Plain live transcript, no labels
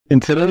In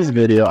today's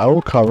video, I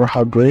will cover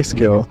how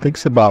GrayScale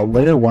thinks about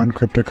Layer 1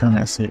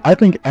 cryptocurrency. I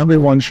think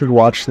everyone should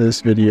watch this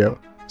video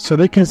so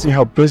they can see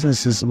how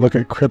businesses look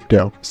at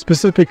crypto,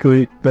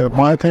 specifically the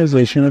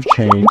monetization of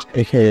change,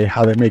 aka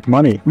how they make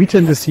money. We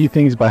tend to see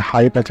things by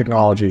hype and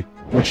technology,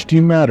 which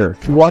do matter.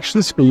 If you watch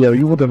this video,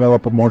 you will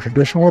develop a more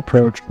traditional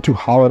approach to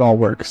how it all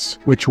works,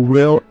 which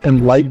will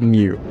enlighten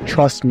you.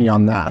 Trust me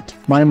on that.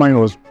 My mind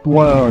was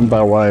blown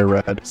by what I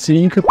read.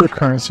 Seeing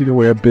cryptocurrency the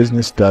way a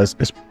business does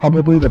is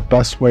probably the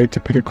best way to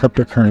pick a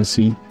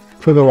cryptocurrency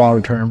for the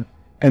long term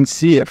and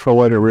see it for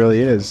what it really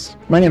is.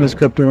 My name is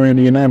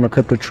Crypto.Randy and I am a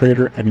crypto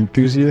trader and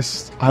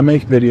enthusiast. I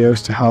make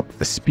videos to help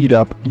speed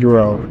up your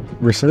own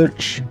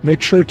research.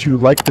 Make sure to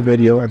like the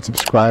video and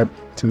subscribe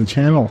to the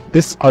channel.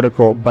 This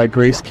article by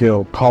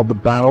GrayScale, called The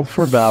Battle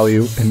for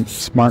Value in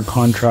Smart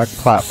Contract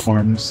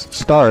Platforms,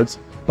 starts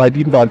by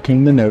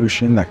debunking the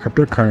notion that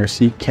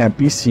cryptocurrency can't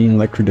be seen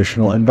like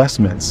traditional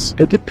investments.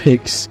 It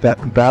depicts that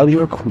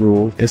value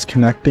accrual is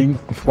connecting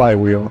a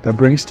flywheel that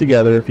brings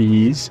together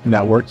fees,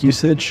 network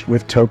usage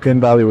with token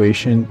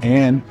valuation,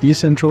 and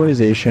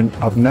decentralization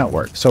of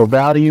network. So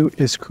value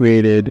is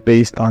created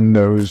based on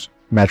those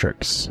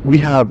metrics. We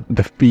have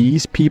the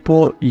fees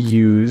people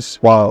use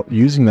while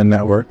using the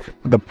network,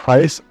 the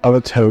price of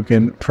a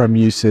token from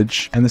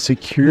usage, and the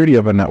security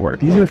of a network.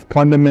 These are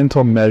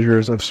fundamental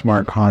measures of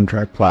smart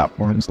contract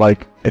platforms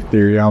like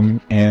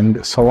Ethereum and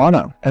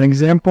Solana. An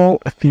example,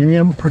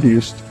 Ethereum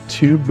produced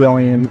 $2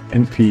 billion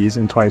in fees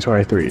in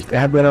 2023. They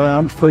have been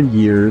around for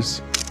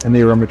years and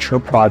they were a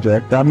mature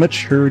project. That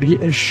maturity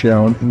is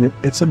shown in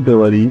its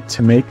ability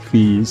to make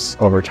fees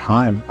over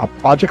time. A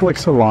project like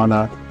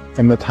Solana,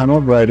 in the time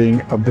of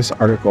writing of this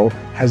article,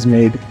 has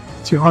made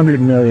 $200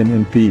 million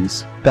in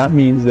fees. That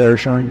means they're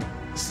showing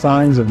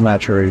signs of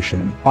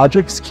maturation.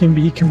 Projects can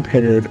be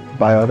compared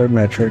by other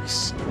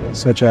metrics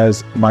such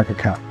as market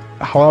cap.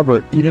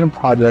 However, even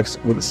projects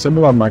with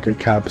similar market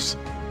caps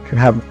can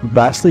have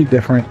vastly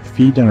different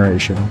fee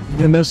generation.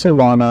 Even though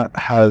Solana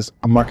has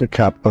a market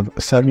cap of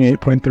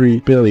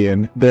 $78.3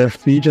 billion, their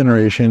fee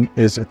generation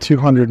is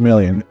 $200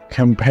 million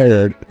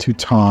compared to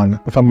T.R.E.N.D.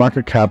 with a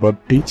market cap of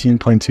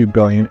 $18.2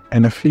 billion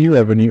and a fee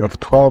revenue of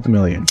 $12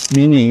 million,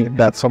 meaning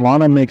that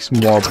Solana makes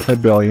more per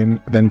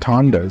billion than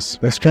T.R.E.N.D. does.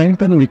 The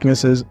strengths and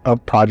weaknesses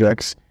of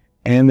projects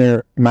and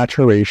their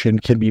maturation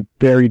can be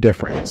very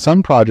different.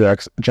 Some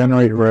projects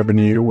generate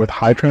revenue with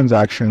high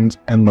transactions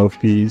and low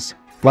fees,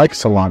 like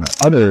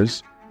Solana.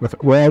 Others with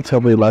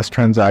relatively less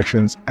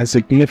transactions and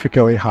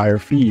significantly higher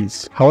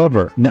fees.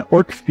 However,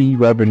 network fee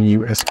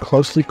revenue is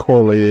closely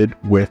correlated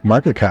with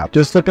market cap.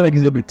 Just look at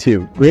Exhibit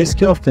 2.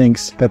 GrayScale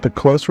thinks that the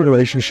close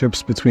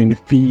relationships between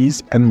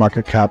fees and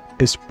market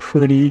cap is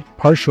pretty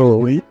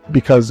partially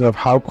because of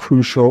how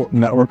crucial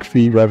network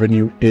fee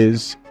revenue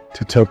is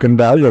to token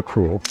value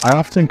accrual. I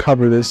often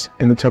cover this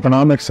in the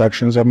tokenomics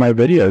sections of my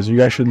videos. You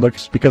guys should look,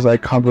 because I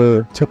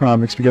cover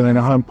tokenomics because I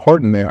know how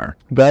important they are.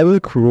 Value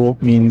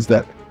accrual means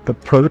that the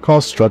protocol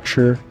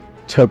structure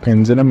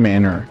tokens in a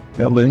manner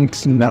that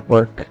links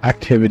network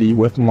activity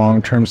with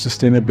long-term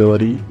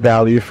sustainability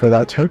value for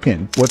that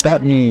token. What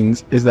that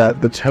means is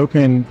that the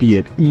token, be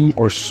it E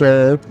or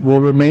SERV, will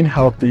remain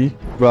healthy,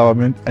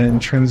 relevant, and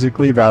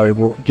intrinsically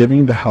valuable,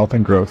 given the health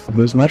and growth of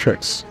those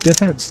metrics.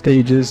 Different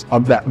stages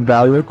of that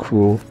value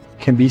accrual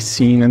can be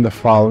seen in the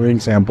following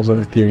examples of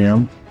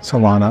Ethereum,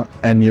 Solana,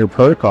 and Near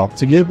Protocol.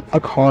 To give a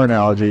car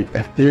analogy,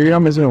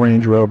 Ethereum is a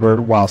Range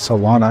Rover while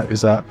Solana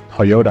is a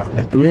Toyota.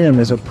 Ethereum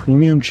is a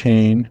premium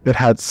chain that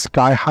had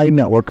sky-high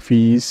network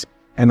fees,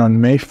 and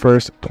on May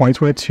 1st,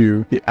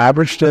 2022, the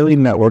average daily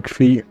network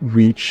fee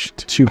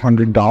reached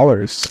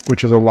 $200,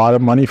 which is a lot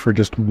of money for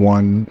just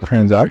one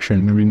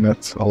transaction. I mean,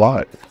 that's a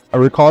lot. I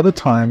recall at the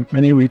time,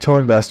 many retail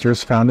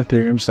investors found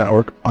Ethereum's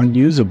network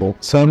unusable.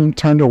 Some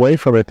turned away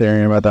from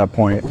Ethereum at that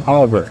point.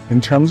 However,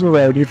 in terms of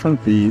revenue from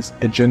fees,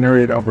 it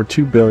generated over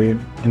 $2 billion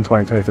in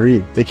 2023.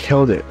 They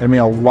killed it. They made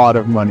a lot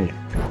of money.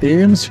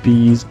 Ethereum's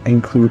fees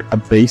include a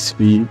base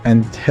fee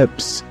and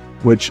tips,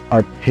 which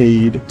are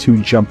paid to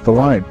jump the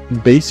line.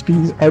 Base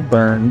fees are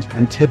burned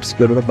and tips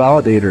go to the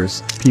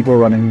validators, people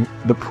running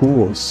the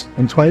pools.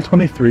 In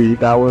 2023,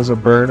 that was a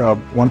burn of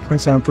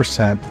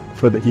 1.7%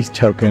 for the ETH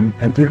token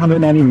and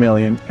 $390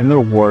 million in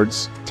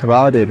rewards to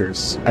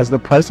validators. As the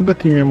price of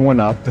Ethereum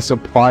went up, the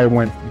supply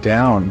went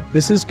down.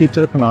 This is good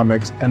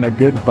tokenomics and a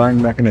good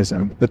burn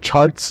mechanism. The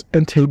charts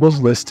and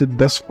tables listed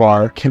thus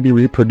far can be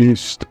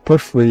reproduced for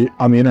free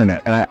on the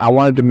internet, and I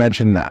wanted to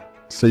mention that,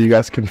 so you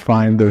guys can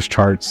find those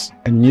charts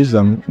and use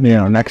them,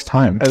 next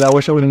time. And I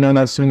wish I would have known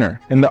that sooner.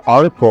 In the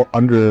article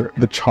under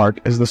the chart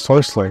is the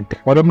source link.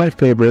 One of my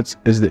favorites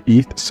is the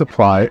ETH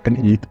supply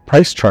and ETH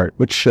price chart,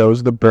 which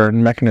shows the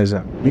burn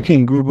mechanism. You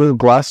can Google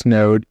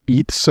Glassnode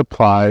ETH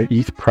supply,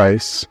 ETH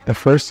price. The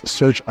first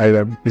search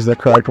item is the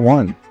correct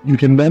one. You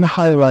can then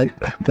highlight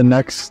the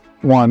next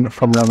one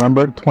from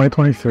November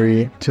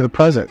 2023 to the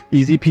present.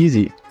 Easy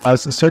peasy.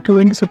 As the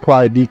circulating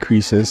supply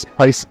decreases,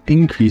 price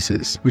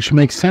increases, which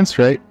makes sense,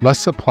 right? Less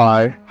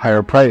supply,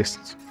 higher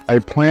price. I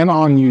plan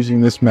on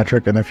using this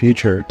metric in the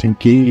future to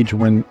gauge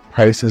when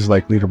price is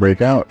likely to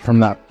break out.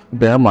 From that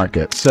bear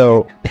market.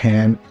 So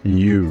can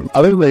you.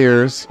 Other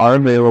layers are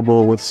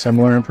available with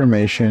similar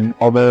information,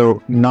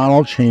 although not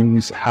all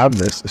chains have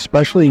this,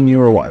 especially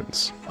newer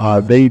ones.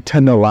 They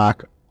tend to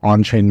lack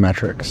on-chain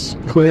metrics.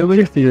 Clearly,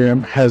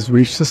 Ethereum has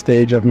reached the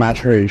stage of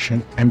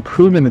maturation and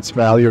proven its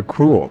value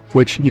accrual,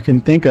 which you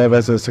can think of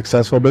as a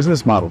successful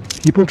business model.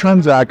 People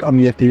transact on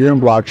the Ethereum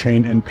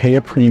blockchain and pay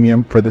a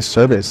premium for this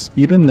service,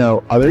 even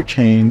though other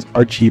chains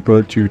are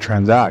cheaper to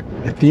transact.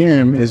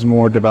 Ethereum is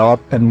more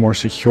developed and more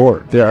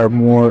secure. There are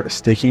more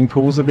staking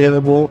pools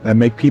available that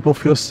make people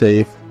feel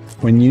safe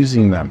when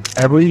using them.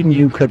 Every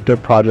new crypto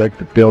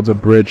project builds a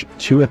bridge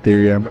to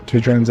Ethereum to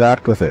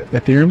transact with it.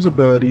 Ethereum's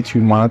ability to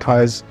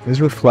monetize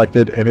is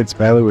reflected in its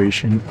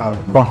valuation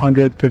of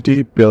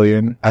 150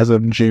 billion as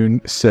of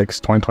June 6,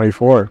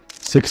 2024,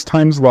 6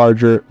 times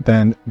larger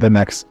than the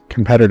next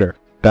competitor.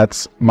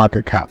 That's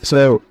market cap.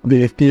 So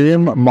the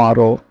Ethereum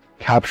model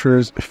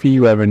captures fee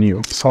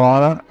revenue.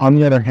 Solana, on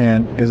the other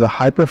hand, is a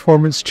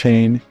high-performance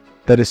chain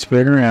that is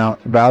figuring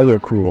out value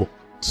accrual.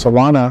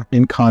 Solana,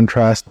 in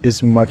contrast,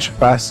 is much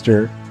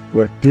faster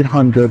with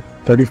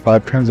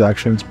 335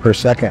 transactions per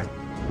second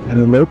and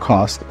a low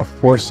cost of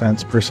 4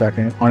 cents per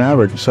second on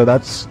average. So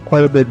that's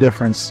quite a bit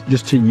difference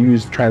just to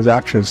use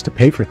transactions to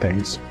pay for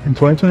things. In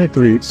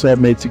 2023, SEB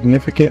made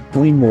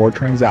significantly more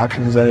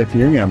transactions than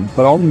Ethereum,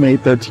 but only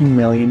made 13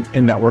 million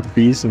in network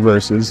fees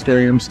versus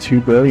Ethereum's 2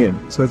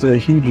 billion. So that's a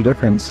huge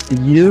difference. A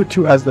year or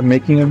two as the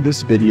making of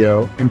this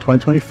video, in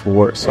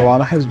 2024,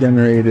 Solana has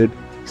generated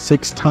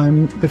 6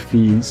 times the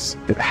fees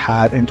it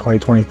had in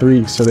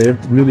 2023, so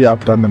they've really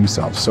outdone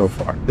themselves so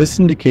far. This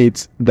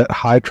indicates that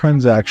high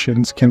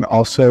transactions can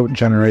also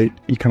generate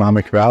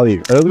economic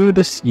value. Earlier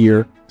this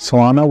year,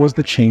 Solana was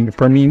the chain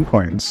for meme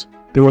coins.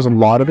 There was a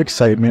lot of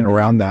excitement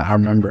around that, I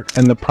remember.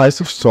 And the price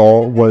of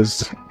Sol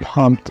was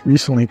pumped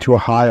recently to a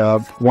high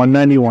of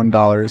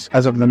 $191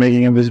 as of the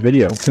making of this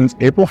video. Since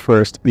April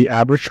 1st, the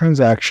average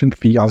transaction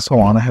fee on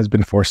Solana has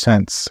been 4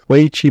 cents,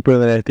 way cheaper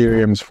than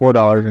Ethereum's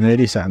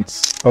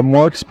 $4.80, but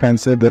more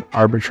expensive than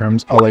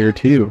Arbitrum's a layer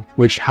 2,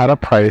 which had a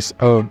price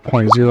of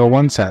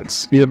 0.01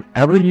 cents. If you have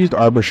ever used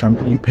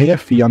Arbitrum, you pay a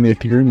fee on the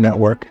Ethereum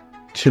network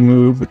to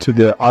move to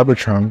the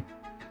Arbitrum,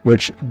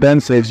 which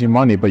then saves you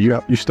money, but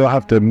you still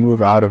have to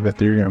move out of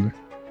Ethereum.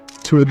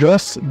 To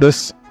address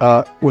this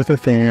with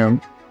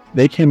Ethereum,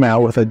 they came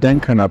out with a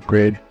Dencun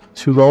upgrade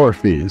to lower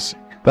fees.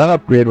 That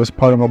upgrade was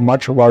part of a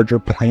much larger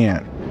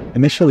plan.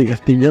 Initially,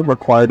 Ethereum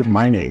required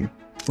mining.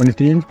 When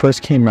Ethereum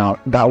first came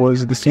out, that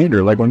was the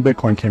standard. Like when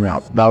Bitcoin came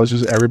out, that was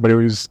just everybody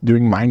was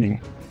doing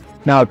mining.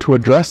 Now, to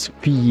address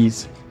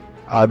fees,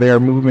 they are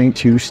moving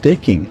to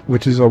staking,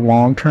 which is a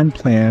long-term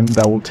plan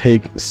that will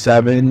take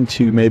 7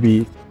 to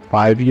maybe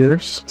 5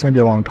 years. It's gonna be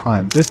a long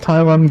time. This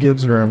timeline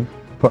gives room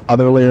for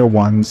other layer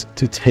 1s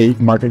to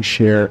take market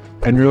share,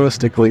 and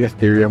realistically,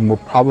 Ethereum will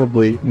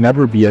probably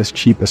never be as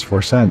cheap as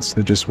 4 cents.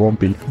 It just won't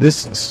be. This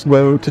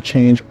slow to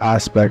change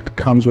aspect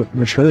comes with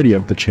maturity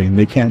of the chain.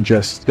 They can't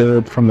just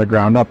build from the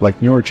ground up like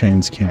newer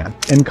chains can.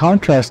 In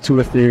contrast to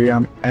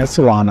Ethereum and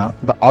Solana,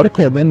 the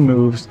article then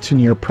moves to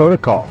Near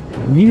Protocol.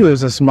 Near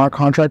is a smart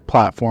contract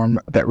platform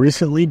that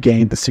recently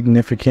gained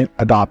significant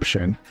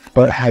adoption,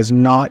 but has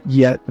not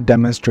yet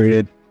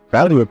demonstrated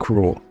value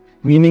accrual,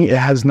 meaning it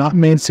has not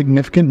made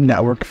significant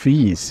network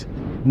fees.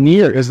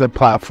 Near is the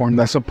platform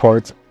that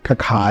supports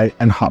Kakai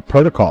and Hop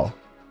Protocol.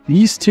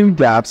 These two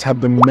dApps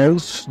have the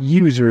most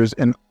users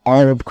in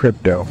all of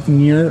crypto.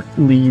 Near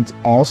leads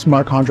all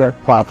smart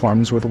contract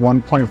platforms with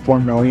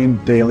 1.4 million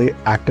daily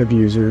active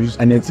users,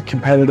 and it's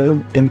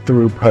competitive in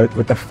throughput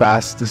with the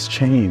fastest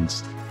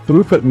chains.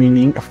 Throughput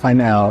meaning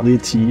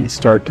finality,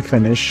 start to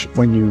finish.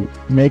 When you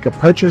make a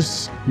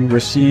purchase, you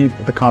receive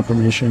the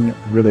confirmation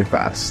really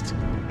fast.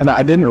 And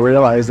I didn't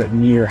realize that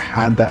Near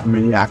had that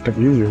many active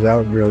users. That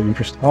was really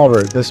interesting.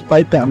 However,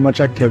 despite that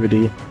much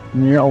activity,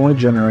 Near only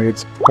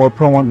generates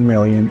 4.1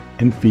 million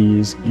in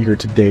fees year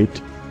to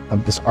date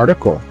of this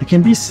article. It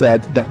can be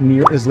said that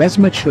Near is less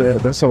mature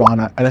than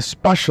Solana and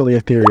especially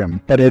Ethereum,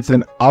 but it's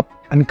an up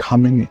and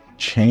coming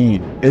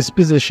chain. It's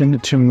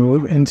positioned to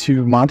move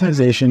into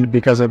monetization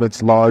because of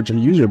its large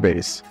user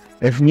base.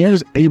 If Near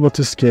is able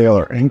to scale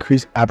or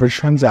increase average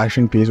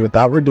transaction fees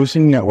without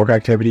reducing network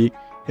activity,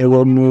 it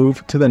will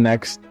move to the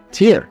next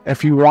tier.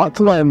 If you want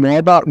to learn more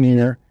about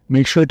Near,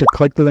 make sure to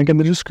click the link in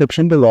the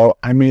description below.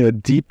 I made a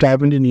deep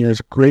dive into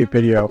Near's great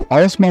video.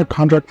 All smart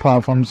contract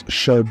platforms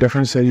show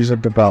different stages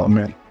of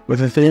development,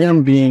 with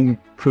Ethereum being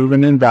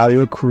proven in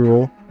value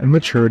accrual and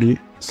maturity,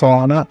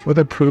 Solana with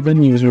a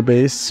proven user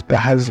base that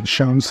has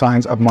shown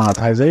signs of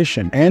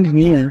monetization, and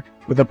Near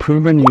with a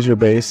proven user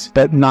base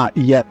that not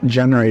yet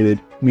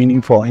generated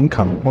meaningful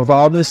income. With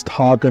all this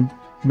talk of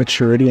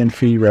maturity and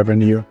fee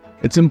revenue,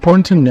 it's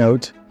important to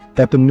note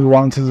that the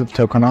nuances of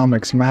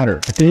tokenomics matter.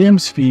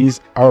 Ethereum's fees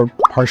are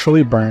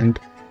partially burned,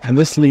 and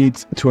this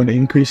leads to an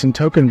increase in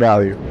token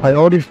value.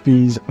 Priority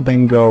fees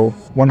then go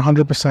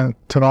 100%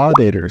 to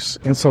validators.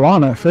 In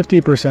Solana,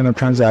 50% of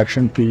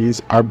transaction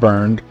fees are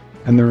burned,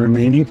 and the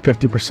remaining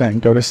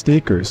 50% go to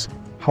stakers.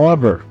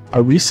 However,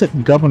 a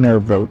recent governor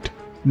vote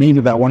made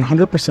that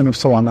 100% of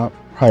Solana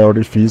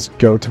priority fees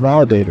go to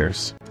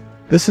validators.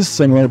 This is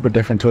similar but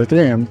different to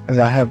Ethereum, as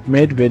I have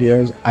made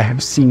videos, I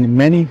have seen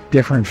many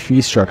different fee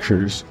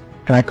structures,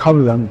 and I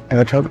cover them in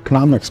the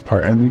tokenomics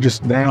part, and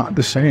they're not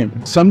the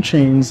same. Some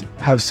chains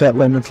have set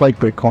limits like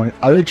Bitcoin,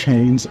 other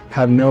chains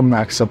have no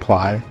max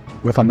supply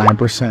with a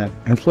 9%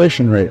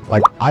 inflation rate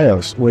like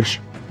EOS, which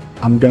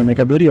I'm going to make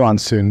a video on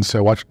soon,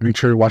 so make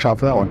sure to watch out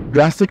for that one.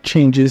 Drastic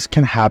changes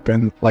can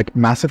happen like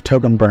massive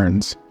token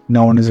burns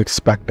no one is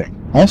expecting.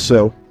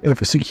 Also,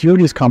 if a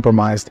security is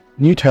compromised,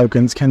 new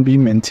tokens can be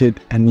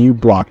minted and new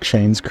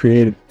blockchains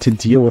created to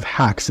deal with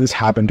hacks. This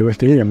happened to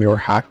Ethereum. They were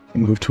hacked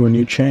and moved to a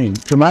new chain.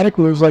 Dramatic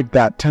moves like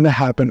that tend to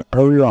happen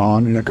earlier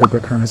on in a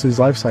cryptocurrency's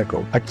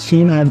lifecycle. A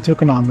keen eye on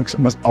tokenomics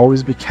must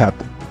always be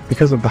kept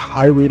because of the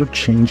high rate of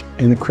change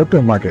in the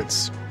crypto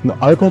markets. The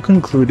article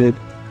concluded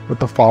with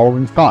the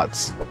following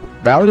thoughts.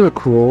 Value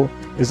accrual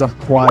is a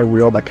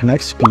flywheel that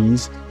connects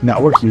fees,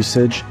 network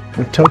usage,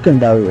 with token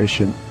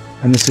valuation,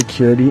 and the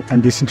security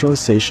and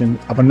decentralization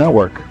of a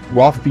network.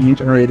 While fees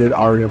generated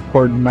are an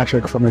important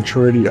metric for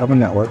maturity of a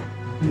network,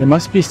 it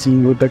must be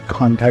seen with the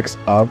context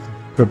of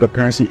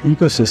cryptocurrency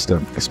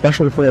ecosystem,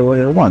 especially for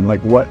layer 1,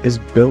 like what is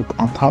built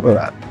on top of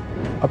that.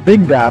 A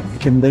big dApp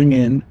can bring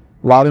in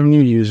a lot of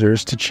new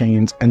users to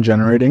chains and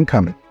generate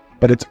income,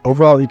 but its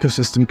overall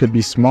ecosystem could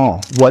be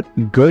small. What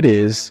good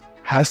is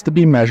has to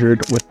be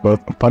measured with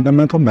both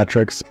fundamental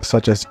metrics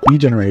such as fee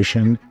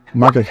generation,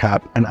 market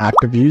cap, and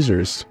active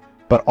users,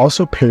 but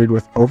also paired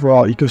with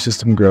overall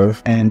ecosystem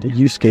growth and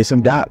use case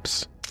of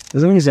dApps.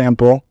 As an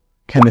example,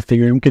 can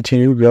Ethereum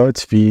continue to grow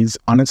its fees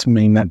on its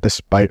mainnet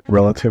despite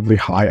relatively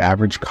high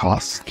average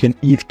costs? Can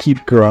ETH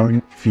keep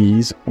growing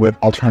fees with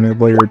alternative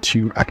layer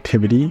 2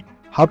 activity?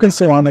 How can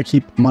Solana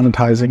keep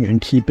monetizing and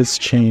keep its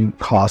chain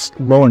cost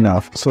low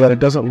enough so that it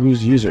doesn't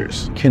lose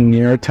users? Can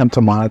Near attempt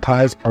to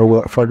monetize, or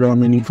will it forego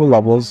meaningful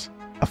levels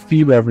of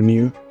fee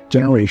revenue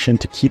generation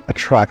to keep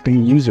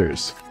attracting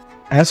users?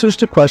 Answers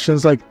to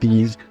questions like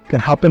these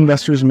can help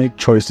investors make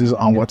choices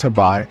on what to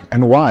buy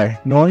and why.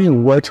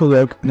 Knowing where to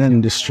look in an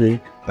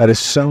industry that is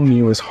so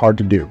new is hard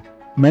to do.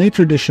 Many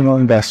traditional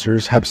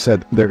investors have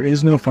said there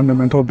is no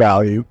fundamental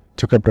value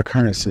to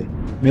cryptocurrency.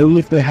 Maybe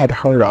if they had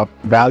heard of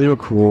value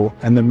accrual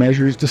and the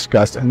measures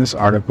discussed in this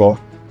article,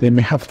 they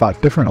may have thought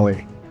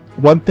differently.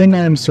 One thing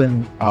I am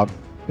certain of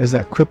is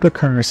that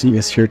cryptocurrency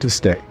is here to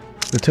stay.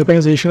 The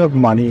tokenization of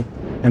money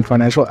and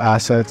financial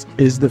assets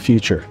is the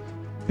future.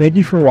 Thank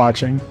you for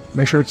watching.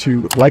 Make sure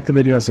to like the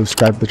video and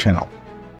subscribe to the channel.